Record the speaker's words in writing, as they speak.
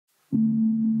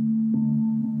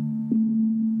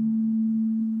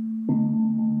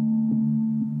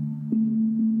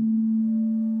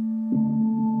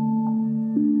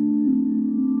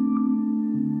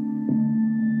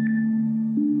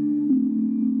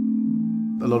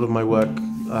A lot of my work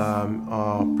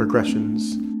are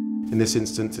progressions. In this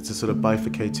instance, it's a sort of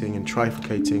bifurcating and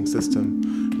trifurcating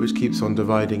system which keeps on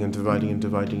dividing and dividing and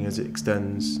dividing as it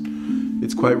extends.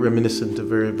 It's quite reminiscent of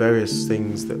various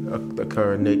things that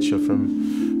occur in nature,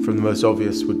 from the most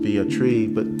obvious would be a tree,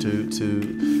 but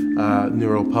to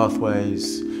neural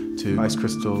pathways, to ice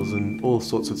crystals and all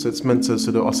sorts of, so it's meant to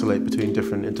sort of oscillate between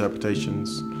different interpretations.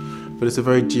 But it's a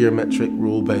very geometric,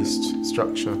 rule-based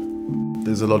structure.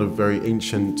 There's a lot of very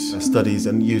ancient studies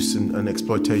and use and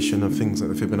exploitation of things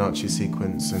like the Fibonacci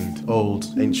sequence and old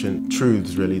ancient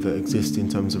truths really that exist in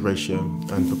terms of ratio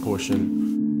and proportion.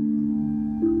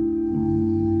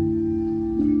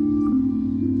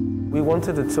 We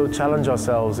wanted to sort of challenge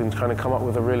ourselves and kind of come up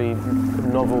with a really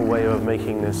novel way of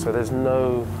making this. So there's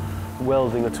no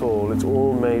welding at all. It's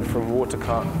all made from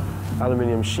water-cut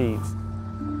aluminium sheets.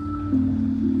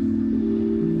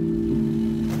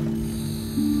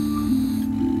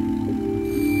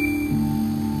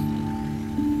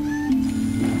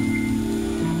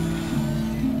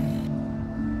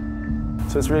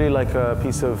 So it's really like a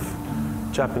piece of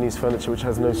Japanese furniture which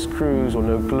has no screws or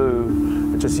no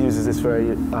glue. It just uses this very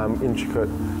intricate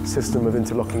system of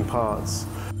interlocking parts.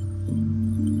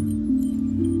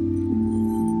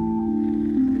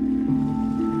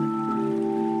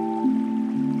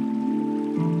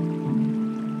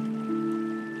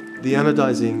 The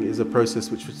anodizing is a process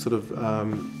which sort of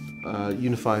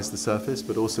unifies the surface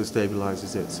but also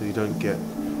stabilizes it, so you don't get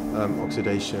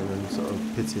oxidation and sort of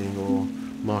pitting or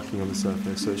marking on the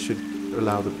surface. So it should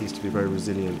allow the piece to be very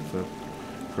resilient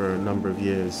for a number of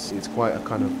years. It's quite a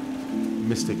kind of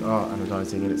mystic art,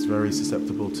 anodizing, and it's very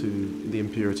susceptible to the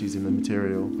impurities in the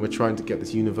material. We're trying to get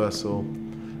this universal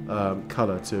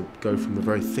colour to go from the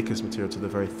very thickest material to the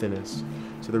very thinnest.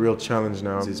 So the real challenge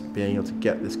now is being able to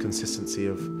get this consistency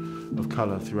of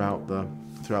colour throughout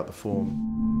the form.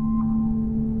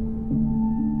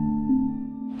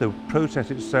 The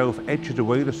process itself etches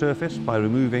away the surface by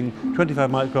removing 25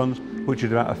 microns, which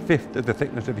is about a fifth of the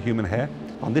thickness of a human hair.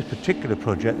 On this particular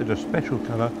project, there's a special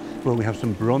colour where we have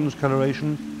some bronze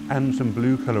coloration and some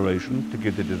blue coloration to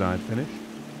give the desired finish.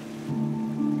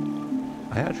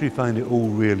 I actually find it all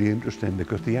really interesting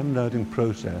because the anodizing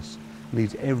process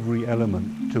needs every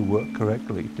element to work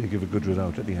correctly to give a good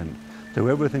result at the end. So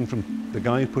everything from the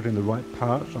guy putting the right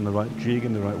parts on the right jig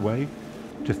in the right way,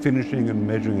 to finishing and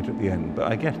measuring it at the end.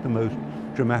 But I guess the most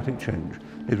dramatic change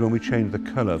is when we change the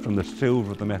colour from the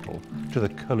silver of the metal to the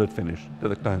coloured finish that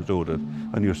the client's ordered.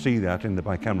 And you'll see that in the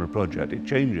Bicameral project. It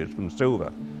changes from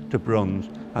silver to bronze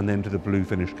and then to the blue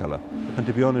finish colour. And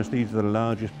to be honest, these are the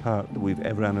largest part that we've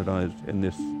ever anodized in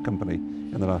this company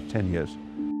in the last 10 years.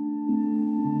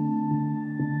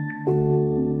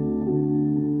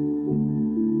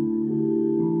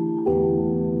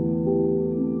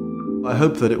 I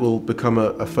hope that it will become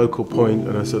a focal point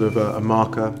and a sort of a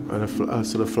marker and a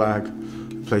sort of flag,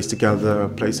 a place to gather, a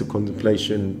place of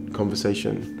contemplation,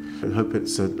 conversation. I hope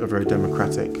it's a very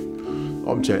democratic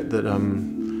object that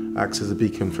acts as a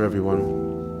beacon for everyone.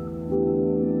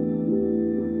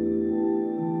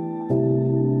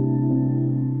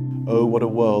 Oh, what a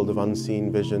world of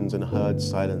unseen visions and heard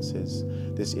silences,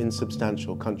 this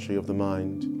insubstantial country of the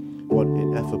mind. What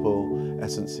ineffable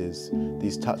essences,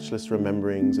 these touchless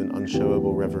rememberings and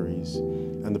unshowable reveries,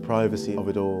 and the privacy of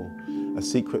it all, a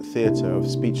secret theatre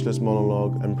of speechless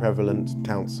monologue and prevalent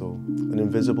counsel, an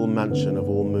invisible mansion of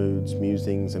all moods,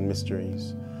 musings and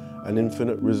mysteries, an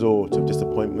infinite resort of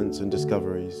disappointments and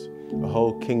discoveries, a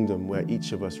whole kingdom where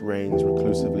each of us reigns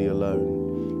reclusively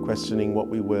alone, questioning what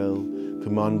we will,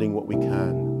 commanding what we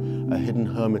can, a hidden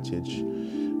hermitage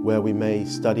where we may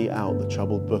study out the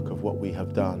troubled book of what we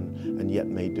have done and yet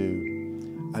may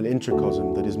do. An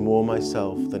intricosm that is more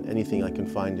myself than anything I can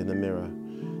find in the mirror.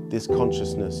 This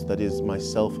consciousness that is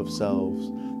myself of selves,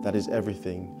 that is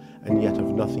everything and yet of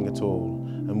nothing at all.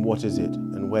 And what is it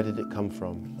and where did it come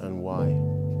from and why?